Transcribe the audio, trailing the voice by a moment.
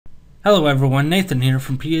Hello everyone, Nathan here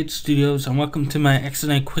from PH Studios, and welcome to my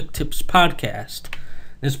XNA Quick Tips podcast.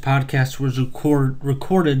 This podcast was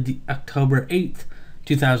recorded October 8th,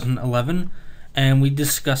 2011, and we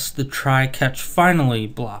discussed the Try Catch Finally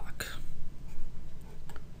block.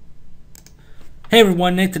 Hey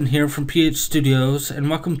everyone, Nathan here from PH Studios, and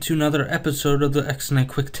welcome to another episode of the XNA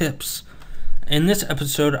Quick Tips. In this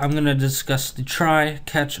episode, I'm going to discuss the Try,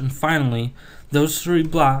 Catch, and Finally, those three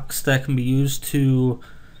blocks that can be used to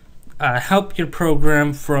help your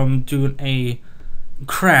program from doing a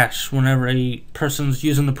crash whenever a person's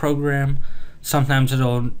using the program. Sometimes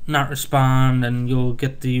it'll not respond and you'll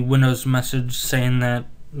get the Windows message saying that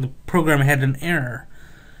the program had an error.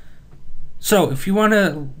 So if you want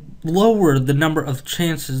to lower the number of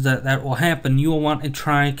chances that that will happen, you will want a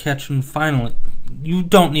try, catch, and finally. You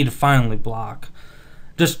don't need a finally block.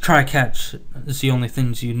 Just try, catch is the only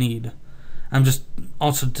things you need. I'm just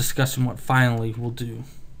also discussing what finally will do.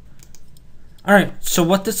 Alright, so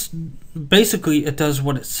what this, basically it does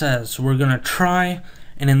what it says. So we're going to try,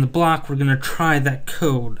 and in the block we're going to try that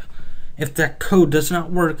code. If that code does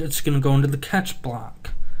not work, it's going to go into the catch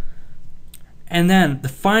block. And then the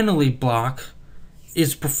finally block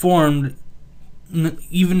is performed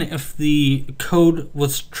even if the code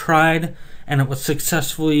was tried and it was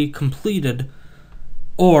successfully completed,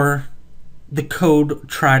 or the code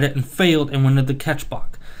tried it and failed and went into the catch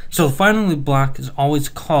block. So the finally block is always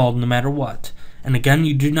called no matter what. And again,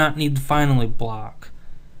 you do not need the finally block.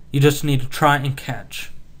 You just need to try and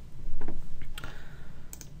catch.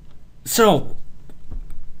 So,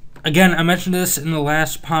 again, I mentioned this in the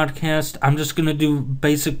last podcast. I'm just going to do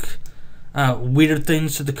basic weird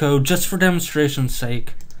things to the code just for demonstration's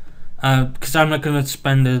sake. Because I'm not going to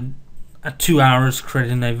spend 2 hours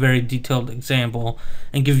creating a very detailed example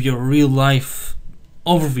and give you a real-life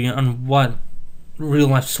overview on what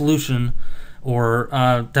real-life solution or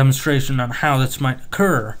demonstration on how this might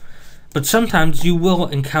occur. But sometimes you will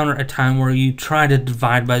encounter a time where you try to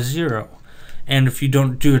divide by 0, and if you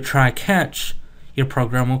don't do a try-catch, your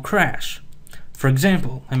program will crash. For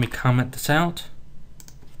example, let me comment this out,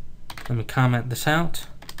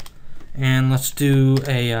 and let's do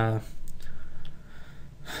a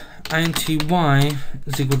int y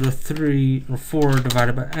is equal to 3 or 4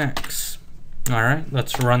 divided by x. Alright,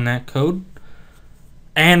 let's run that code.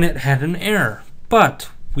 And it had an error, but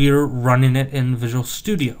we're running it in Visual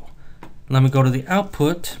Studio. Let me go to the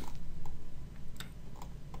output,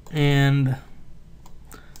 and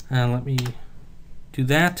let me do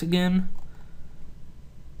that again.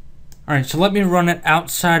 Alright, so let me run it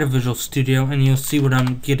outside of Visual Studio, and you'll see what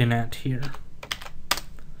I'm getting at here.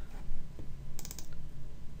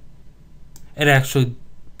 It actually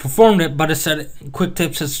performed it, but it said Quick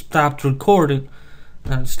Tips has stopped recording.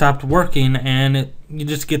 Stopped working, and you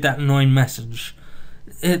just get that annoying message.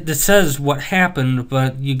 It says what happened,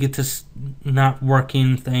 but you get this not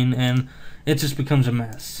working thing, and it just becomes a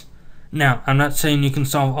mess. Now, I'm not saying you can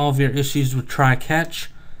solve all of your issues with try-catch,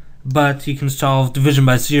 but you can solve division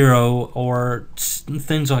by 0 or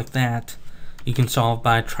things like that. You can solve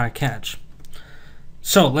by try-catch.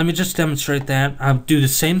 So let me just demonstrate that. I'll do the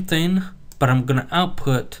same thing, but I'm going to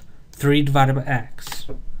output 3 divided by x.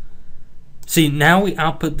 See, now we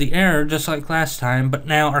output the error just like last time, but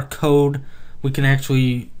now our code, we can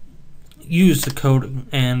actually use the code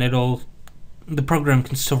and the program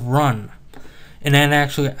can still run. And then it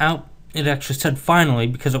actually said finally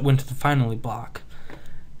because it went to the finally block.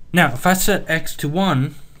 Now, if I set x to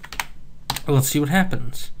 1, let's see what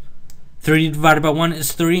happens. 3 divided by 1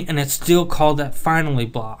 is 3, and it still called that finally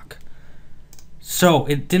block. So,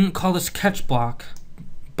 it didn't call this catch block,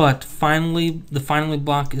 but finally, the finally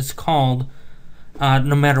block is called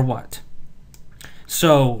no matter what.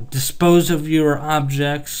 So, dispose of your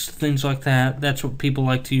objects, things like that. That's what people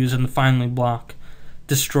like to use in the finally block.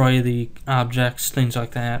 Destroy the objects, things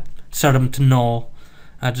like that. Set them to null.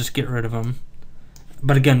 Just get rid of them.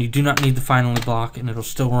 But again, you do not need the finally block, and it'll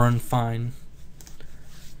still run fine.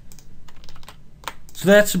 So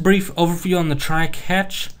that's a brief overview on the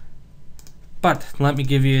try-catch. But let me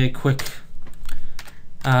give you a quick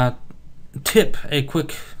tip, a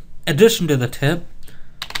quick addition to the tip.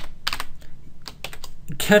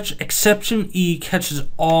 Catch exception E catches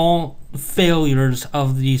all failures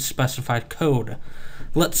of the specified code.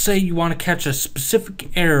 Let's say you want to catch a specific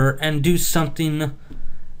error and do something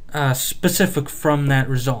specific from that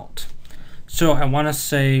result. So I want to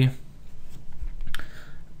say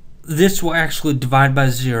this will actually divide by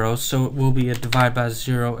 0, so it will be a divide by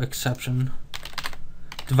 0 exception.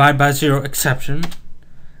 Divide by 0 exception.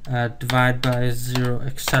 Divide by 0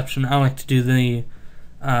 exception. I like to do the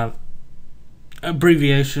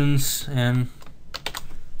abbreviations, and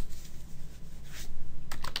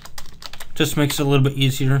Just makes it a little bit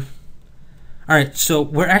easier. Alright, so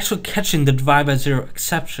we're actually catching the divide by zero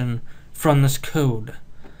exception from this code.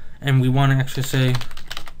 And we want to actually say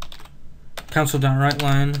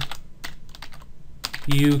console.writeLine,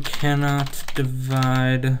 you cannot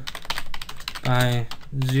divide by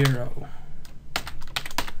 0.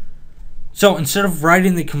 So instead of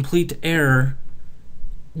writing the complete error,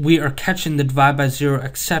 we are catching the divide by 0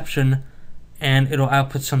 exception, and it'll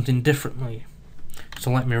output something differently. So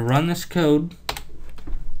let me run this code,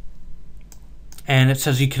 and it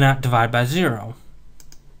says you cannot divide by 0.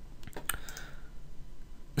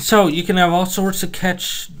 So you can have all sorts of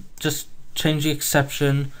catch, just change the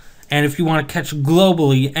exception, and if you want to catch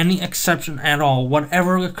globally any exception at all,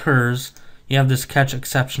 whatever occurs, you have this catch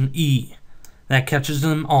exception E. That catches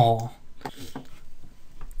them all.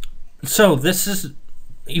 So this is,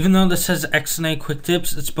 even though this says XNA Quick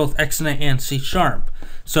Tips, it's both XNA and C#.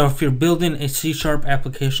 So if you're building a C#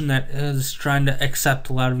 application that is trying to accept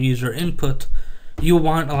a lot of user input, you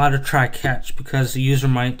want a lot of try-catch, because the user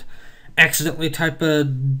might accidentally type a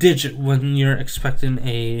digit when you're expecting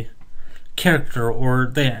a character,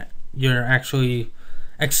 or you're actually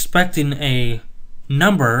expecting a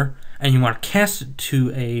number and you want to cast it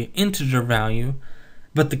to a integer value,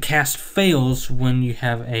 but the cast fails when you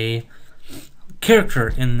have a character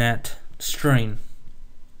in that string.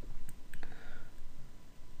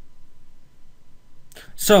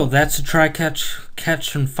 So that's a try,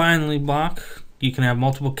 catch, and finally block. You can have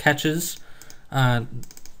multiple catches,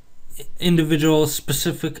 individual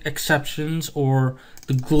specific exceptions, or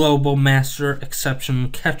the global master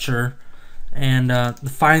exception catcher. And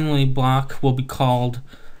the finally block will be called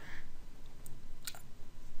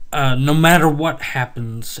no matter what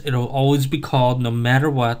happens. It'll always be called no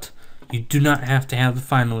matter what. You do not have to have the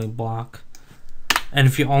finally block. And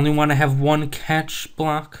if you only want to have one catch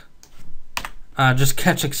block, just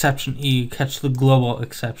catch exception E, catch the global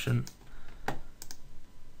exception.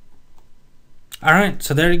 Alright,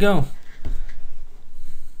 so there you go.